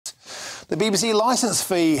The BBC licence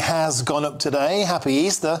fee has gone up today, happy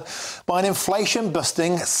Easter, by an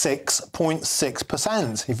inflation-busting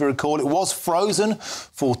 6.6%. If you recall, it was frozen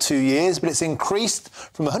for 2 years, but it's increased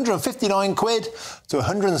from 159 quid to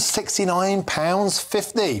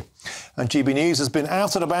 £169.50. And GB News has been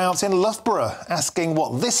out and about in Loughborough, asking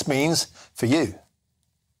what this means for you.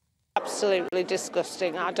 Absolutely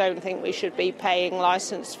disgusting. I don't think we should be paying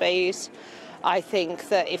licence fees. I think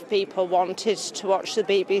that if people wanted to watch the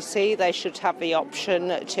BBC, they should have the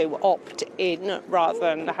option to opt in rather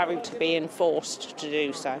than having to be enforced to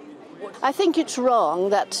do so. I think it's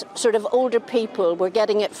wrong that sort of older people were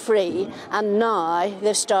getting it free and now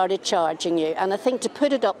they've started charging you. And I think to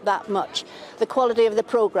put it up that much, the quality of the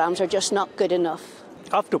programmes are just not good enough.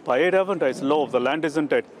 I have to pay it, haven't I? It's law of the land,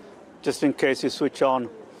 isn't it? Just in case you switch on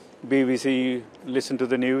BBC, listen to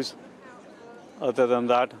the news. Other than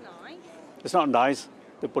that, it's not nice.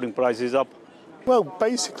 They're putting prices up. Well,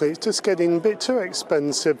 basically, it's just getting a bit too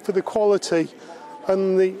expensive for the quality,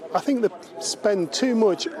 and I think they spend too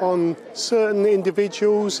much on certain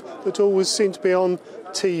individuals that always seem to be on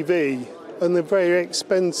TV, and they're very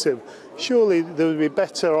expensive. Surely they would be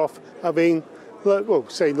better off having, well,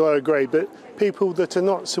 say lower grade, but people that are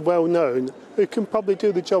not so well known who can probably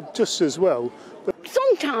do the job just as well. But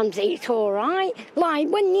sometimes it's all right, like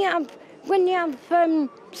when you have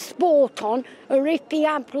sport on, or if you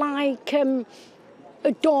have like a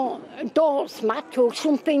darts match or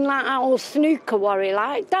something like that, or snooker worry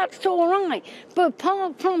like, that's all right. But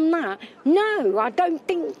apart from that, no, I don't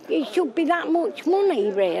think it should be that much money,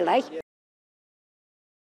 really.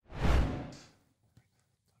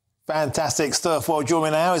 Fantastic stuff. Well,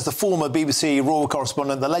 joining me now is the former BBC Royal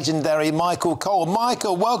correspondent, the legendary Michael Cole.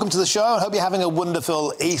 Michael, welcome to the show. I hope you're having a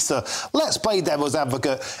wonderful Easter. Let's play devil's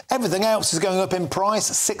advocate. Everything else is going up in price.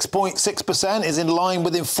 6.6% is in line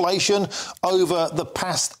with inflation over the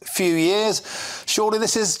past few years. Surely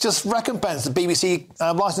this is just recompense. The BBC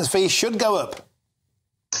licence fee should go up.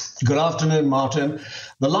 Good afternoon, Martin.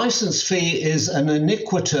 The licence fee is an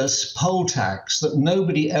iniquitous poll tax that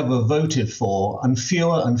nobody ever voted for, and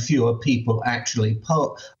fewer people actually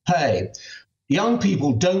pay. Young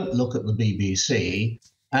people don't look at the BBC,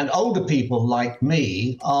 and older people like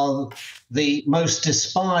me are the most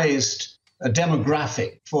despised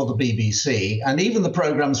demographic for the BBC. And even the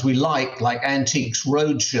programmes we like Antiques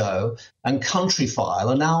Roadshow and Countryfile,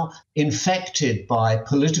 are now infected by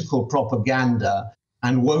political propaganda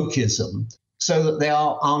and wokeism, so that they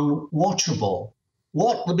are unwatchable.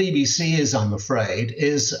 What the BBC is, I'm afraid,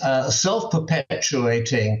 is a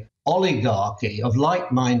self-perpetuating oligarchy of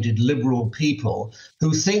like-minded liberal people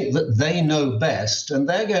who think that they know best, and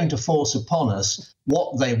they're going to force upon us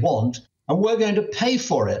what they want, and we're going to pay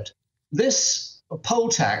for it. This poll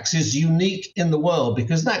tax is unique in the world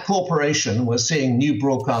because that corporation, we're seeing New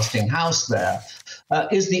Broadcasting House there,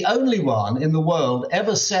 is the only one in the world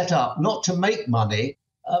ever set up not to make money,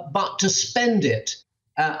 but to spend it.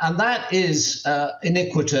 And that is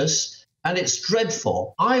iniquitous, and it's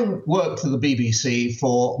dreadful. I worked for the BBC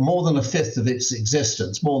for more than a fifth of its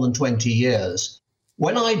existence, more than 20 years.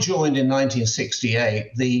 When I joined in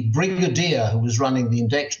 1968, the brigadier who was running the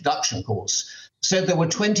induction course said there were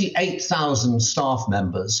 28,000 staff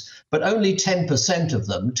members, but only 10% of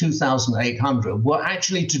them, 2,800, were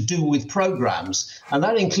actually to do with programmes. And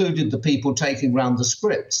that included the people taking round the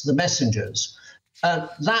scripts, the messengers. At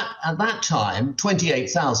that time,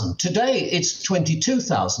 28,000. Today, it's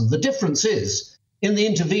 22,000. The difference is, in the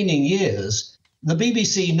intervening years, the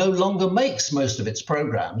BBC no longer makes most of its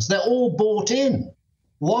programmes. They're all bought in.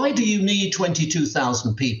 Why do you need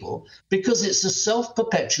 22,000 people? Because it's a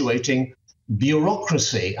self-perpetuating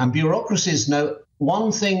bureaucracy, and bureaucracies know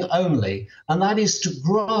one thing only, and that is to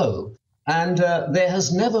grow. And there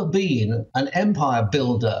has never been an empire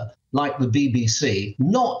builder like the BBC,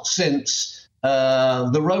 not since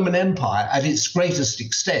the Roman Empire at its greatest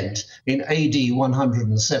extent in AD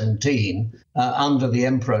 117 under the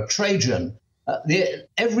Emperor Trajan.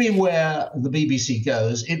 Everywhere the BBC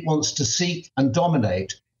goes, it wants to seek and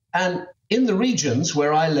dominate. And in the regions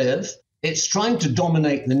where I live, it's trying to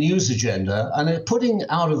dominate the news agenda, and it's putting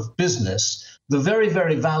out of business the very,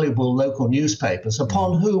 very valuable local newspapers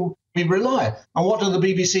upon whom we rely. And what do the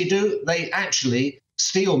BBC do? They actually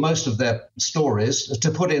steal most of their stories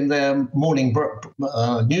to put in their morning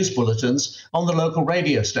news bulletins on the local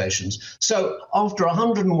radio stations. So after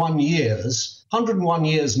 101 years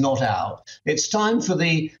not out, it's time for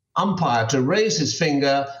the umpire to raise his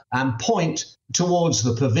finger and point towards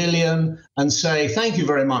the pavilion and say, thank you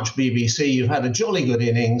very much, BBC, you've had a jolly good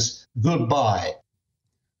innings, goodbye.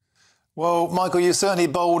 Well, Michael, you certainly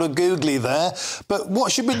bowled a googly there. But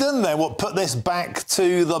what should be done then? What, put this back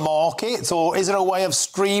to the market? Or is there a way of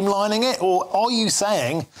streamlining it? Or are you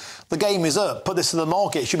saying the game is up, put this to the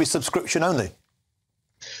market, it should be subscription only?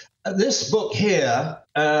 This book here,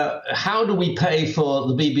 How Do We Pay for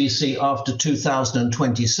the BBC After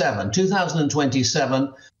 2027?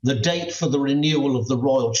 2027, the date for the renewal of the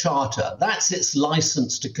Royal Charter. That's its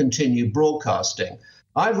licence to continue broadcasting.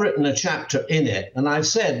 I've written a chapter in it, and I've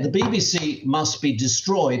said the BBC must be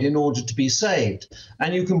destroyed in order to be saved.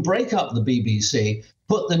 And you can break up the BBC,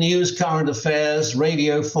 put the news, current affairs,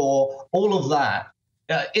 Radio 4, all of that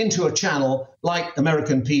into a channel like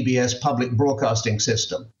American PBS public broadcasting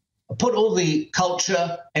system. Put all the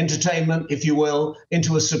culture, entertainment, if you will,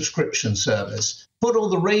 into a subscription service. Put all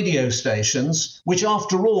the radio stations, which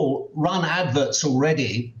after all run adverts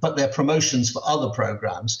already, but they're promotions for other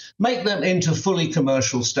programs, make them into fully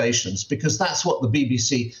commercial stations, because that's what the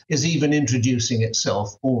BBC is even introducing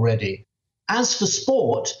itself already. As for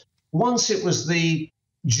sport, once it was the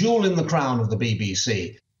jewel in the crown of the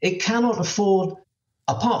BBC, it cannot afford,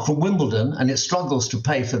 apart from Wimbledon, and it struggles to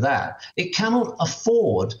pay for that, it cannot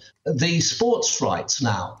afford the sports rights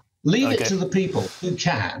now. Leave it to the people who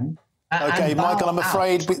can. OK, Michael, I'm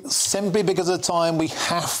afraid simply because of time, we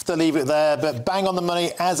have to leave it there. But bang on the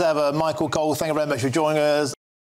money as ever. Michael Cole, thank you very much for joining us.